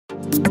Here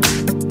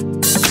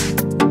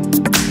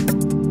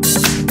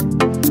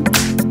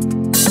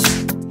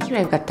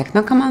I've got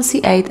TECNO Camon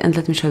C8 and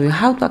let me show you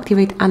how to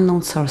activate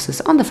unknown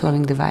sources on the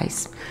following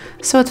device.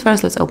 So at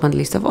first let's open the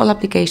list of all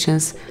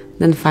applications,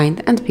 then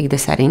find and pick the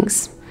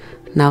settings.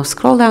 Now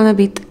scroll down a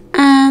bit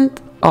and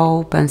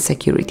open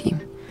security.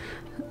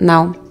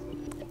 Now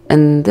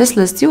in this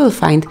list you will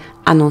find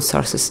unknown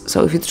sources.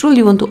 So if you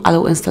truly want to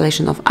allow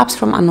installation of apps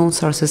from unknown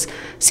sources,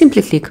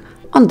 simply click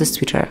on this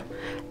switcher.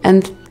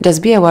 And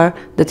just be aware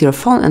that your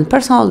phone and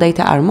personal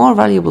data are more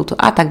valuable to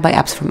attack by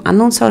apps from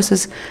unknown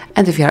sources,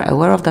 and if you are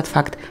aware of that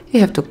fact, you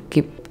have to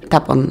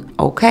tap on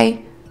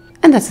OK,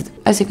 and that's it.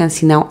 As you can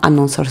see now,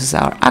 unknown sources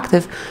are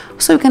active,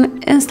 so you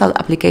can install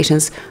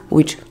applications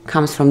which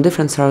comes from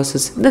different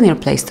sources than your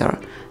Play Store.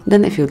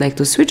 Then if you would like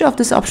to switch off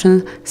this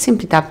option,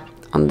 simply tap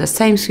on the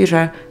same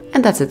switcher,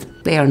 and that's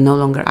it. They are no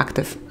longer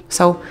active.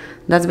 So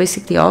that's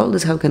basically all.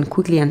 This is how you can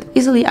quickly and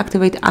easily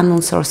activate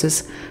unknown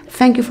sources.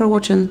 Thank you for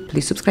watching.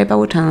 Please subscribe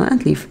our channel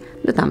and leave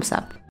the thumbs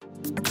up.